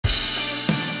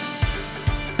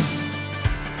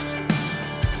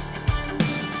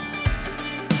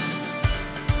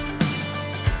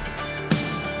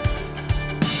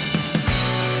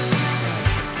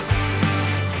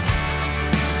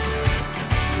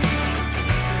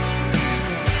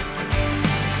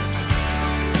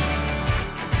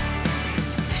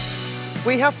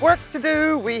We have work to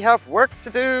do, we have work to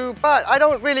do, but I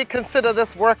don't really consider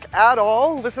this work at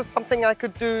all. This is something I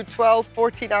could do 12,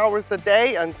 14 hours a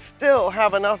day and still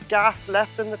have enough gas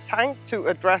left in the tank to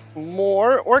address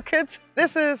more orchids.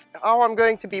 This is how I'm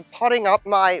going to be potting up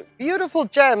my beautiful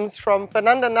gems from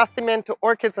Fernanda Nacimiento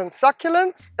Orchids and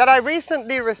Succulents that I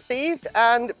recently received,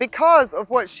 and because of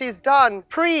what she's done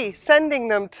pre-sending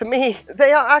them to me,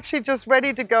 they are actually just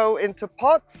ready to go into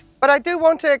pots. But I do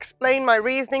want to explain my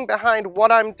reasoning behind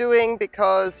what I'm doing,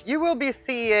 because you will be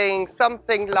seeing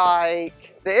something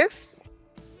like this.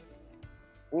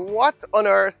 What on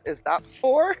earth is that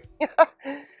for?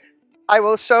 I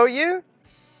will show you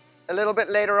a little bit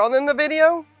later on in the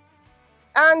video.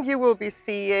 And you will be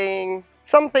seeing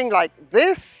something like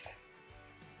this,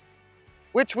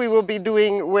 which we will be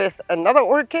doing with another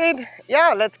orchid.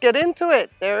 Yeah, let's get into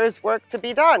it. There is work to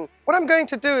be done. What I'm going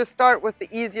to do is start with the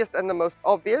easiest and the most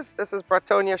obvious. This is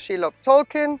Bratonia Shelob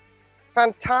Tolkien.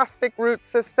 Fantastic root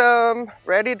system,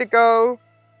 ready to go.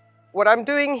 What I'm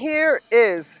doing here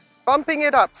is bumping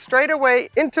it up straight away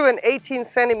into an 18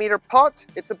 centimeter pot.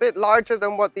 It's a bit larger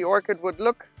than what the orchid would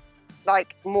look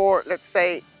like, more, let's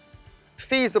say,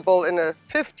 feasible in a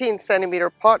 15 centimeter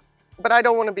pot. But I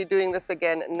don't want to be doing this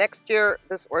again next year.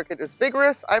 This orchid is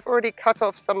vigorous. I've already cut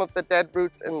off some of the dead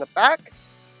roots in the back.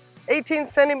 18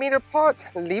 centimeter pot,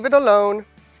 leave it alone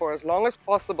for as long as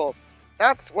possible.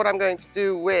 That's what I'm going to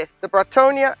do with the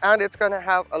Bratonia, and it's going to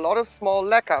have a lot of small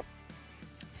Leca.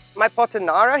 My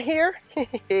Potinara here,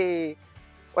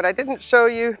 what I didn't show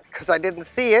you because I didn't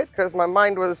see it, because my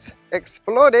mind was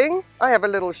exploding. I have a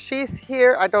little sheath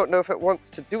here. I don't know if it wants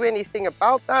to do anything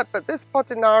about that, but this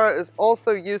Potinara is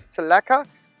also used to Leca.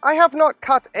 I have not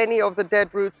cut any of the dead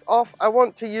roots off. I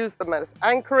want to use them as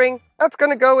anchoring. That's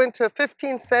going to go into a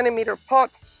 15 centimeter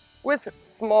pot with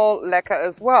small Leca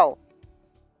as well.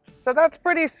 So that's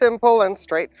pretty simple and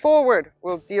straightforward.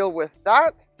 We'll deal with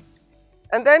that.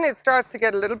 And then it starts to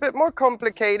get a little bit more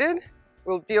complicated.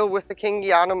 We'll deal with the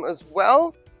Kingianum as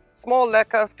well. Small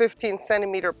Leca, 15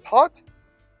 centimeter pot.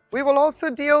 We will also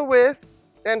deal with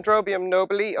Dendrobium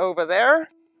nobile over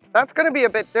there. That's going to be a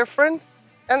bit different.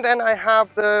 And then I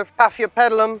have the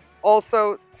Paphiopedilum,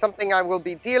 also something I will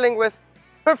be dealing with.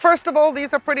 But first of all,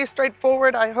 these are pretty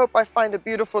straightforward. I hope I find a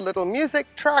beautiful little music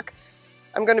track.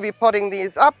 I'm going to be potting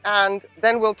these up, and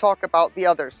then we'll talk about the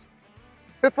others.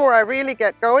 Before I really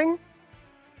get going,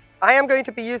 I am going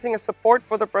to be using a support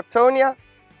for the Bratonia.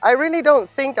 I really don't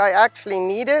think I actually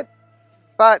need it,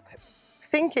 but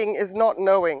thinking is not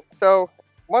knowing. So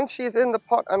once she's in the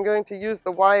pot, I'm going to use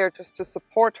the wire just to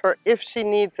support her if she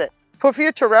needs it. For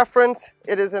future reference,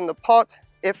 it is in the pot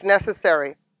if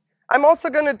necessary. I'm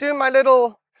also going to do my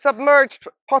little submerged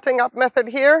potting up method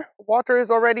here. Water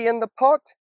is already in the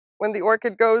pot. When the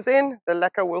orchid goes in, the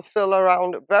Leca will fill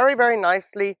around very, very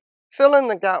nicely, fill in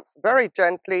the gaps very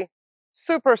gently.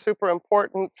 Super, super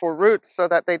important for roots so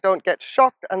that they don't get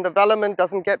shocked and the velamen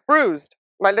doesn't get bruised.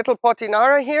 My little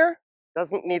Potinara here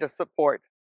doesn't need a support.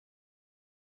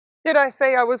 Did I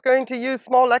say I was going to use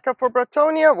small Leca for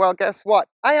Bratonia? Well, guess what?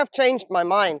 I have changed my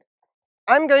mind.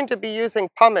 I'm going to be using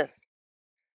pumice.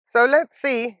 So let's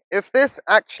see if this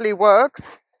actually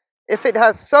works, if it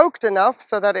has soaked enough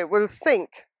so that it will sink.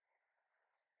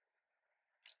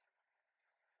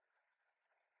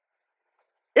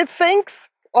 It sinks.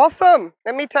 Awesome.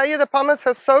 Let me tell you, the pumice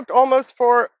has soaked almost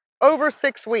for over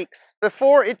 6 weeks.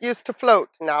 Before it used to float.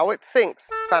 Now it sinks.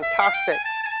 Fantastic.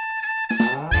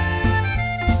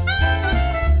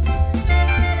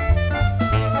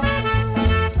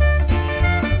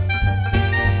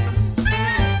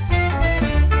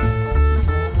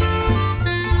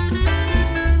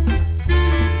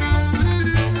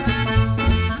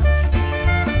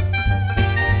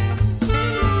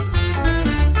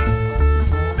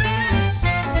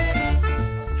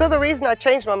 So the reason I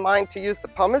changed my mind to use the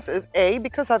pumice is A,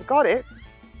 because I've got it,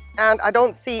 and I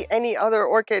don't see any other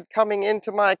orchid coming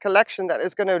into my collection that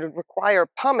is going to require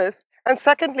pumice. And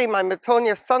secondly, my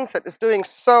Metonia Sunset is doing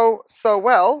so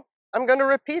well, I'm going to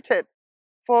repeat it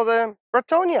for the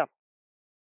Bratonia.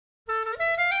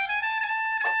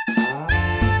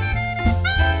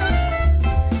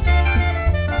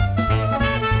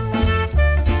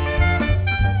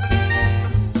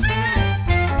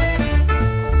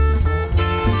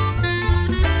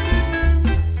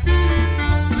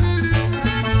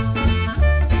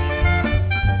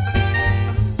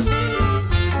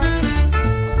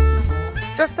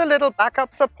 Just a little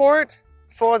backup support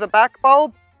for the back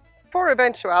bulb for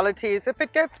eventualities if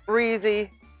it gets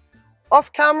breezy.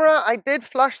 Off camera, I did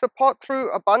flush the pot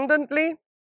through abundantly,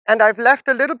 and I've left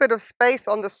a little bit of space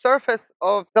on the surface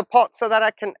of the pot so that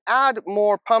I can add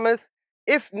more pumice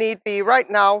if need be. Right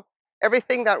now,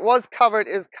 Everything that was covered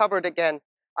is covered again.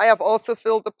 I have also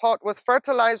filled the pot with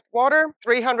fertilized water,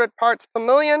 300 parts per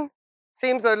million.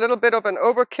 Seems a little bit of an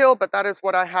overkill, but that is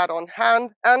what I had on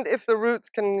hand. And if the roots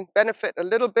can benefit a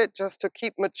little bit just to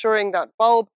keep maturing that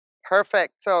bulb,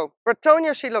 perfect. So,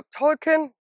 Bretonia Shiloptolken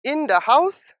in the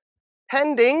house,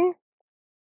 pending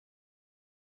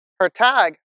her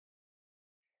tag.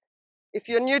 If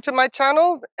you're new to my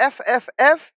channel,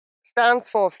 FFF stands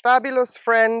for Fabulous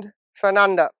Friend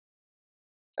Fernanda.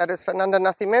 That is Fernanda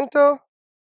Nacimiento,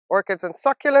 Orchids and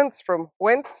Succulents, from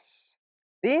whence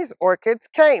these orchids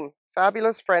came.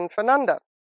 Fabulous Friend Fernanda.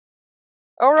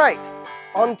 All right,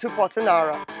 on to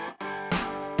Pottinara.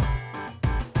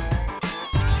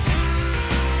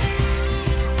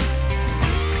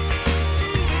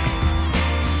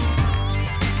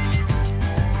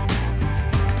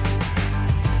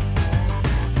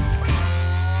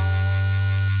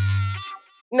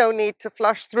 No need to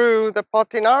flush through the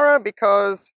Pottinara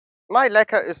because my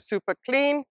Leca is super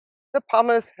clean. The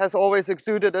pumice has always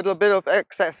exuded a little bit of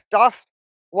excess dust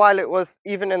while it was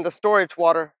even in the storage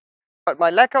water. But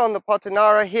my Leca on the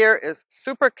Pottinara here is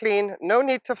super clean, no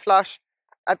need to flush.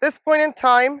 At this point in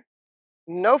time,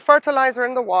 no fertilizer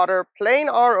in the water, plain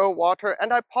RO water,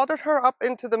 and I potted her up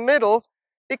into the middle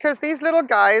because these little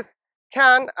guys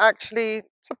can actually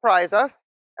surprise us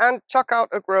and chuck out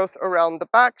a growth around the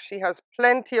back. She has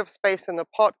plenty of space in the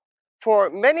pot for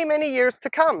many, many years to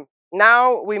come.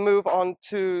 Now we move on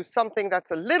to something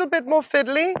that's a little bit more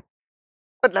fiddly,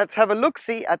 but let's have a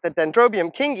look-see at the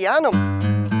Dendrobium kingianum.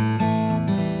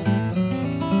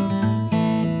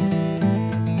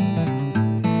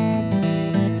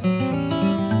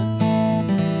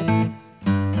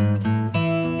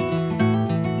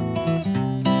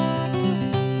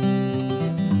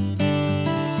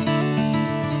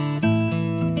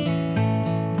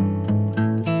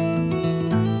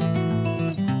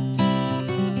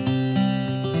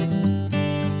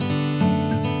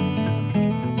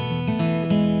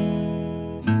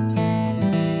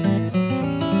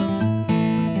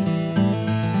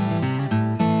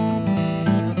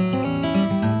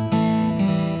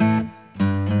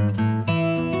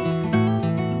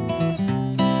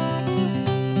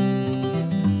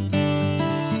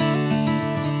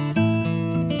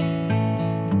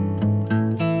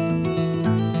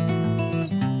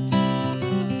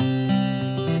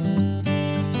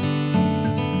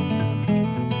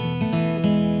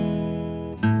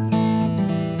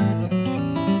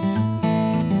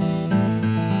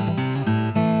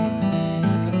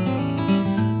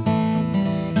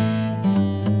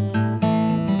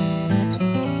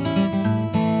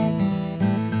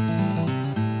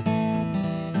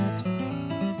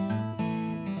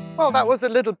 Well, that was a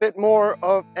little bit more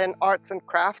of an arts and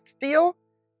crafts deal.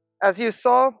 As you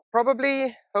saw,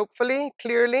 probably, hopefully,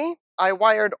 clearly, I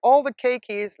wired all the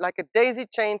keikis like a daisy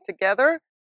chain together.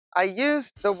 I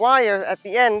used the wire at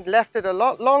the end, left it a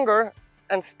lot longer,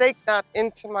 and staked that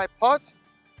into my pot.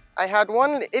 I had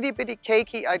one itty bitty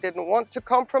keiki I didn't want to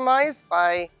compromise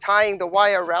by tying the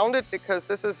wire around it because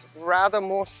this is rather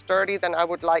more sturdy than I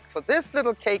would like for this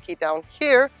little keiki down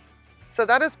here. So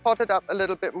that is potted up a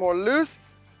little bit more loose,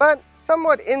 but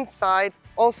somewhat inside,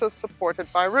 also supported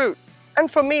by roots. And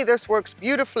for me, this works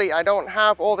beautifully. I don't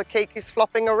have all the keikis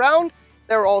flopping around.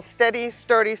 They're all steady,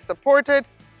 sturdy, supported,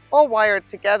 all wired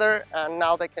together, and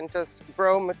now they can just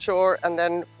grow, mature, and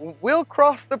then we'll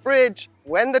cross the bridge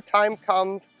when the time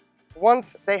comes.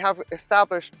 Once they have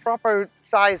established proper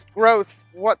sized growths,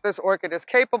 what this orchid is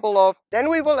capable of, then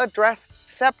we will address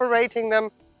separating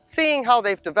them, seeing how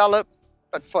they've developed.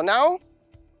 But for now,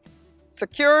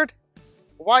 secured,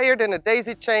 wired in a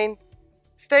daisy chain,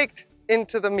 staked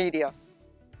into the media.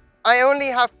 I only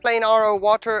have plain RO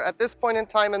water at this point in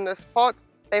time in this pot.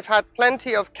 They've had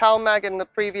plenty of CalMag in the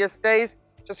previous days.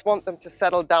 Just want them to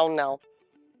settle down now.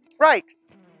 Right,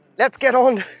 let's get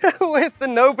on with the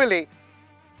Nobili.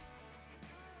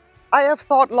 I have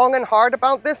thought long and hard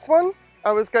about this one.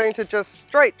 I was going to just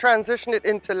straight transition it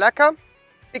into Leca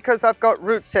because I've got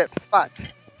root tips,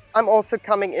 but I'm also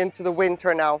coming into the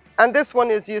winter now. And this one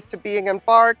is used to being in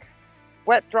bark,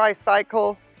 wet, dry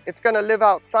cycle. It's going to live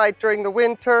outside during the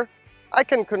winter. I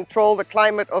can control the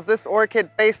climate of this orchid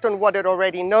based on what it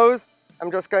already knows.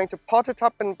 I'm just going to pot it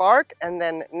up in bark, and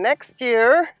then next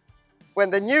year,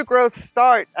 when the new growths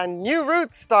start and new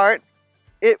roots start,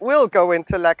 it will go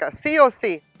into Leca,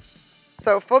 COC.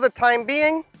 So for the time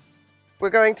being, we're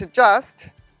going to just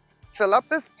fill up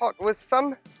this pot with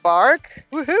some bark.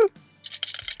 Woohoo!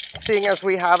 Seeing as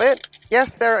we have it.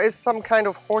 Yes, there is some kind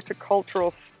of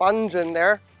horticultural sponge in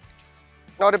there.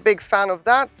 Not a big fan of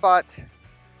that, but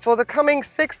for the coming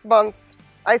 6 months,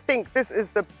 I think this is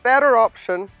the better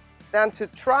option than to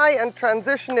try and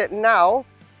transition it now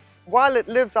while it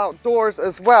lives outdoors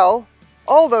as well.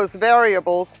 All those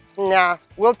variables, nah.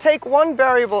 We'll take one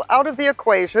variable out of the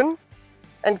equation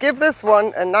and give this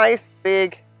one a nice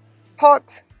big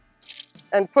pot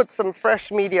and put some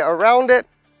fresh media around it.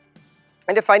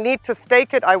 And if I need to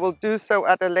stake it, I will do so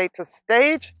at a later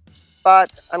stage,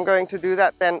 but I'm going to do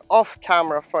that then off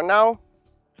camera for now.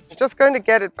 I'm just going to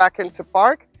get it back into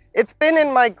bark. It's been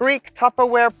in my Greek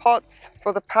Tupperware pots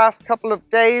for the past couple of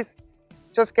days,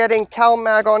 just getting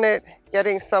CalMag on it,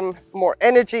 getting some more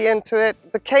energy into it.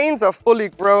 The canes are fully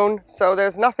grown, so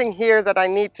there's nothing here that I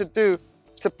need to do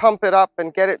to pump it up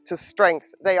and get it to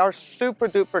strength. They are super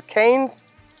duper canes,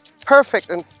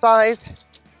 perfect in size.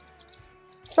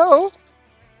 So,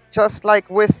 just like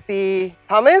with the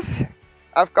pumice,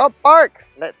 I've got bark.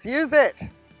 Let's use it.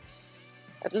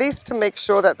 At least to make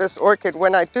sure that this orchid,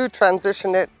 when I do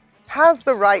transition it, has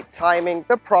the right timing,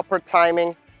 the proper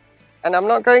timing. And I'm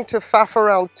not going to faff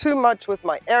around too much with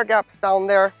my air gaps down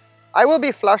there. I will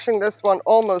be flushing this one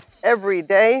almost every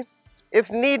day.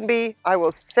 If need be, I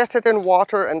will set it in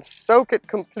water and soak it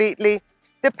completely,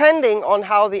 depending on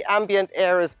how the ambient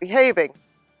air is behaving.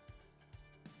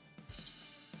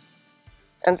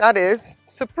 And that is,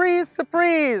 surprise,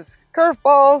 surprise,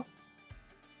 curveball.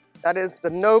 That is the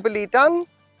nobly done.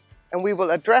 And we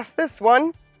will address this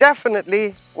one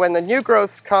definitely when the new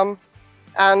growths come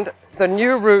and the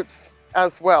new roots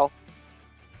as well.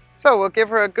 So we'll give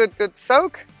her a good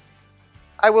soak.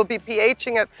 I will be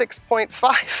pHing at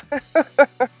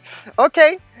 6.5.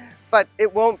 Okay, but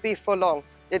it won't be for long.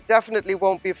 It definitely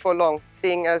won't be for long,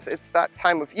 seeing as it's that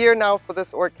time of year now for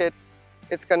this orchid.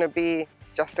 It's going to be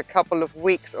just a couple of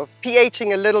weeks of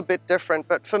pHing a little bit different,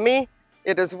 but for me,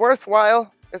 it is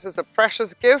worthwhile. This is a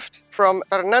precious gift from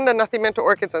Fernanda Nacimiento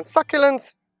Orchids and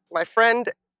Succulents, my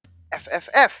friend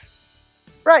FFF.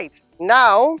 Right,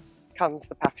 now comes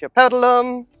the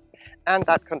Paphiopedilum and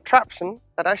that contraption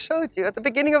that I showed you at the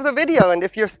beginning of the video. And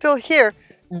if you're still here,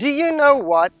 do you know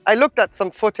what? I looked at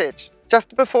some footage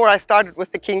just before I started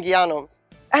with the Kingianums,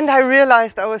 and I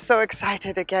realized I was so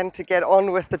excited again to get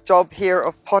on with the job here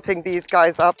of potting these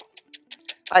guys up.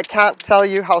 I can't tell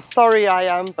you how sorry I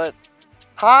am, but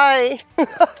hi!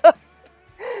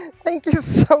 Thank you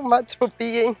so much for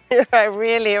being here. I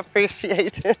really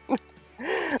appreciate it.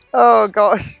 Oh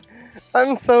gosh,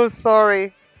 I'm so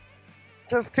sorry.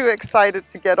 Just too excited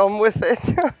to get on with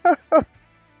it.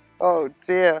 Oh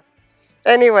dear.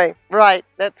 Anyway, right,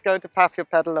 let's go to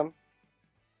Paphiopedilum.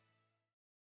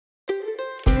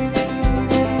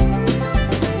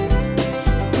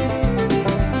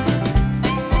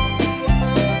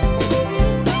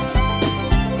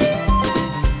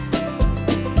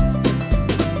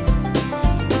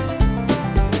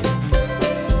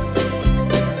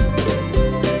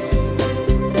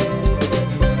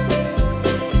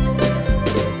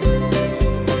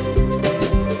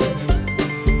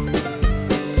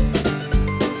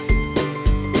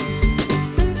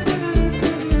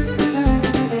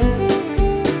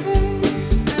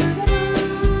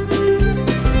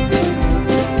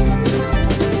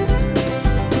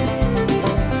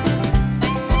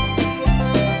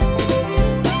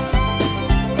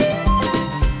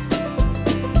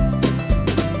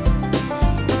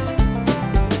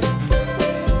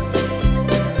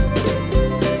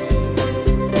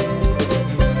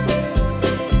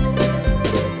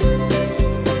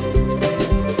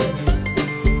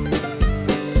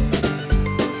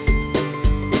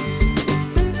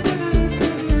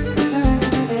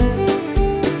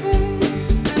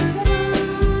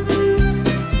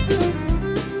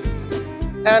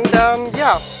 And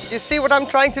yeah, you see what I'm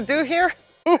trying to do here?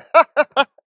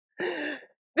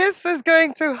 This is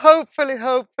going to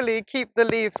hopefully keep the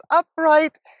leaves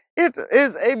upright. It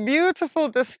is a beautiful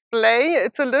display.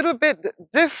 It's a little bit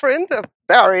different,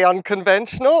 very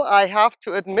unconventional, I have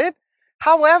to admit.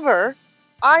 However,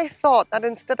 I thought that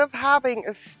instead of having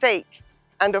a stake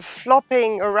and a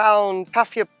flopping around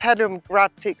Paphiopedilum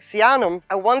gratixianum,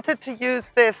 I wanted to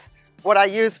use this, what I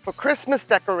use for Christmas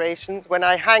decorations. When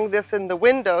I hang this in the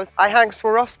windows, I hang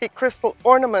Swarovski crystal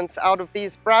ornaments out of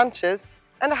these branches,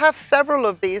 and I have several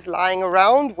of these lying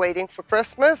around waiting for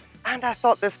Christmas. And I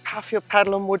thought this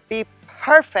Paphiopedilum would be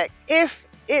perfect if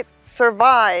it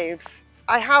survives.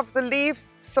 I have the leaves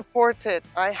supported.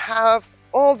 I have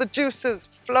all the juices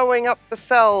flowing up the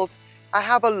cells. I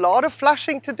have a lot of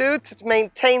flushing to do to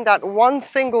maintain that one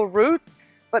single root,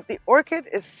 but the orchid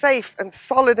is safe and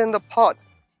solid in the pot.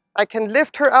 I can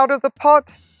lift her out of the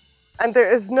pot and there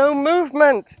is no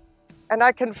movement, and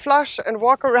I can flush and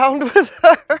walk around with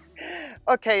her.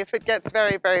 Okay, if it gets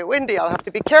very windy, I'll have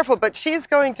to be careful, but she's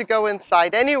going to go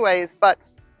inside anyways. But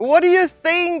What do you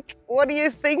think? What do you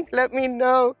think? Let me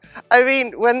know. I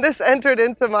mean, when this entered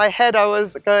into my head, I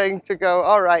was going to go,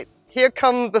 all right, here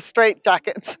come the straight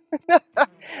jackets.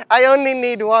 I only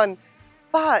need one.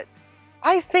 But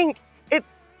I think it,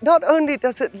 not only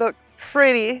does it look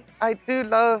pretty, I do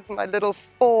love my little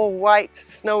 4 white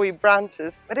snowy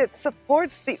branches, but it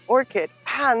supports the orchid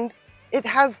and it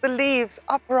has the leaves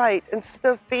upright instead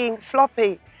of being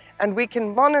floppy. And we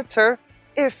can monitor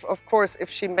if, of course,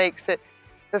 if she makes it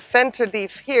the center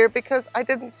leaf here, because I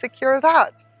didn't secure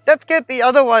that. Let's get the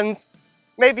other ones.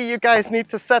 Maybe you guys need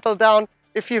to settle down.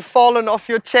 If you've fallen off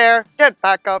your chair, get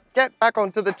back up, get back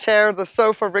onto the chair, the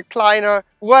sofa, recliner,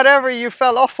 whatever you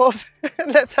fell off of.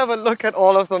 Let's have a look at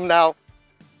all of them now.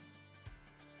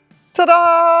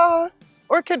 Ta-da!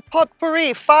 Orchid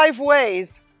PotPourri, 5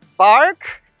 ways.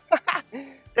 Bark.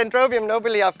 Dendrobium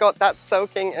nobile, I've got that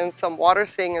soaking in some water,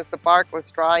 seeing as the bark was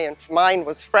dry and mine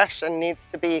was fresh and needs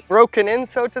to be broken in,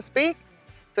 so to speak.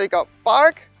 So you got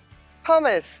bark,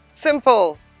 pumice,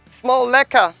 simple, small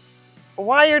leca,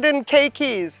 wired in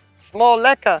keikis, small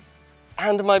leca,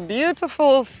 and my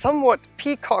beautiful, somewhat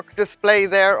peacock display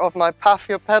there of my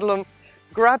Paphiopedilum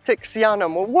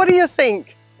gratixianum. Well, what do you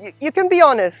think? You can be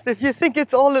honest. If you think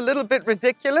it's all a little bit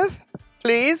ridiculous,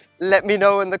 please let me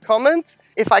know in the comments.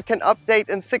 If I can update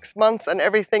in 6 months and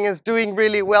everything is doing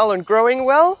really well and growing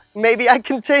well, maybe I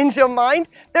can change your mind.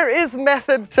 There is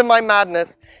method to my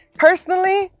madness.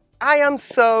 Personally, I am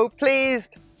so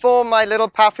pleased for my little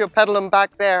Paphiopedilum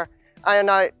back there. And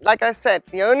like I said,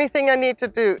 the only thing I need to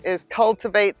do is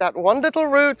cultivate that one little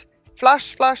root,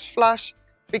 flush, flush, flush,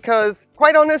 because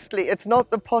quite honestly, it's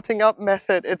not the potting up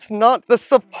method. It's not the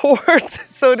support,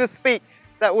 so to speak,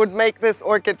 that would make this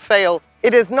orchid fail.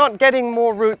 It is not getting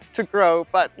more roots to grow,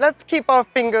 but let's keep our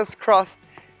fingers crossed.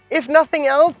 If nothing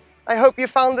else, I hope you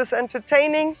found this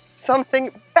entertaining,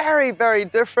 something very, very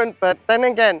different. But then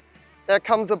again, there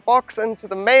comes a box into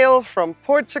the mail from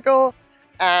Portugal.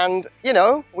 And, you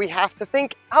know, we have to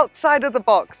think outside of the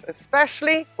box,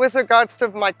 especially with regards to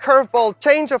my curveball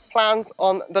change of plans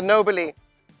on the nobile.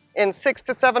 In 6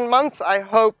 to 7 months, I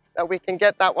hope that we can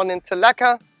get that one into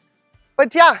Leca.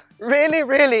 But yeah, really,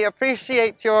 really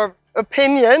appreciate your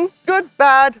opinion. Good,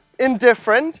 bad,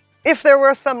 indifferent. If there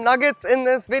were some nuggets in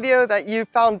this video that you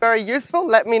found very useful,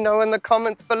 let me know in the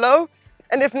comments below.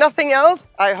 And if nothing else,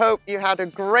 I hope you had a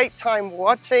great time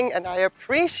watching, and I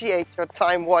appreciate your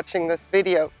time watching this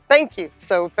video. Thank you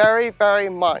so very, very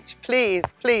much. Please,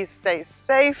 please stay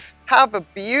safe, have a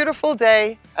beautiful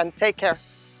day, and take care.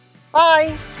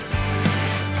 Bye.